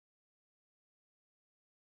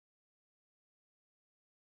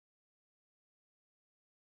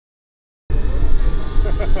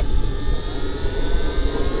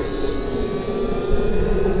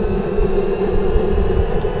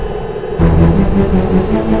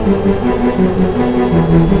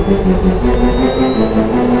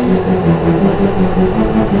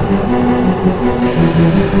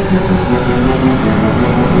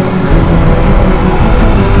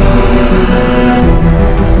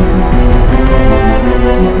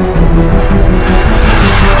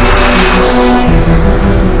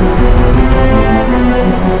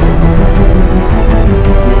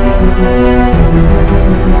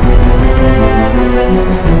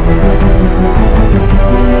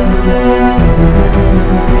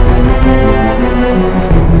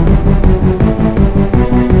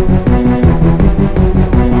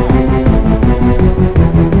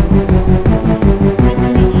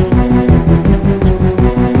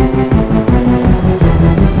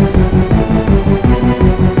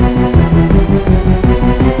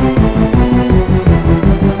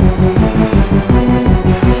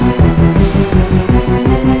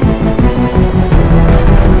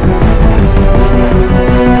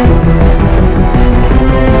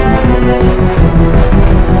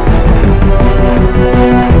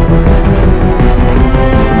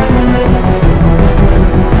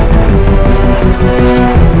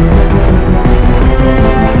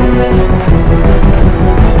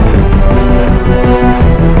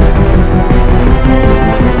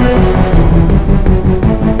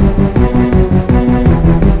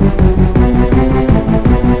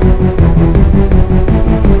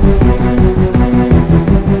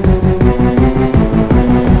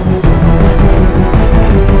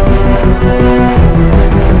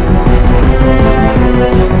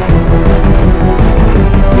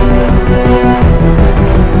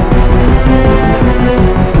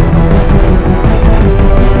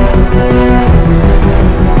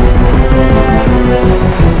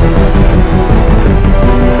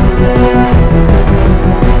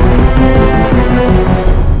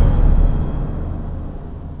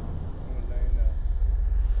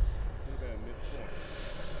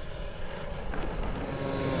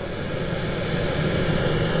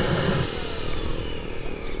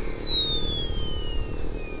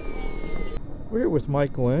We're here with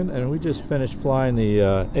Mike Lynn, and we just finished flying the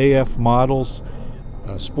AF Models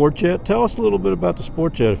sport jet. Tell us a little bit about the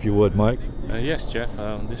sport jet, if you would, Mike. Yes, Jeff.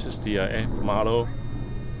 This is the AF Model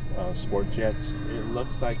sport jet. It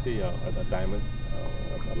looks like the Diamond,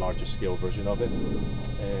 a larger scale version of it.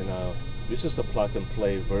 And this is the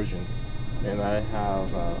plug-and-play version. And I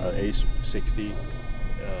have an A60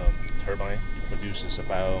 turbine. It produces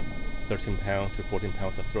about 13 pounds to 14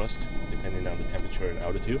 pounds of thrust, depending on the temperature and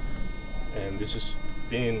altitude. And this is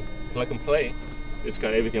being plug and play. It's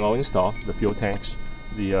got everything all installed: the fuel tanks,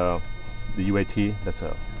 the UAT. That's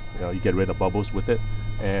you get rid of bubbles with it,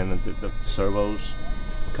 and the servos,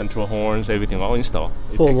 control horns, everything all installed.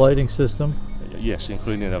 Full lighting system. Yes,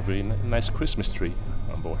 including a very nice Christmas tree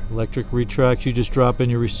on board. Electric retracts. You just drop in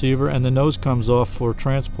your receiver, and the nose comes off for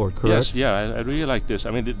transport. Correct? Yes. Yeah, I really like this.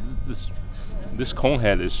 I mean, this cone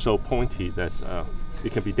head is so pointy that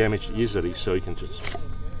it can be damaged easily. So you can just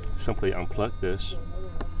simply unplug this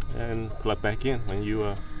and plug back in when you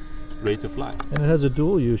are ready to fly. And it has a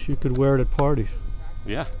dual use. You could wear it at parties.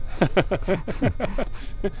 Yeah.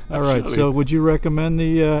 All right. So would you recommend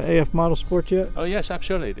the AF Model sport jet? Oh yes,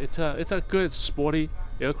 absolutely. It's a good sporty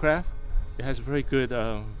aircraft. It has very good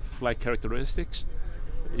flight characteristics.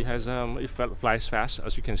 It has it flies fast.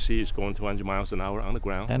 As you can see, it's going 200 miles an hour on the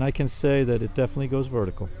ground. And I can say that it definitely goes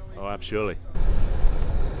vertical. Oh, absolutely.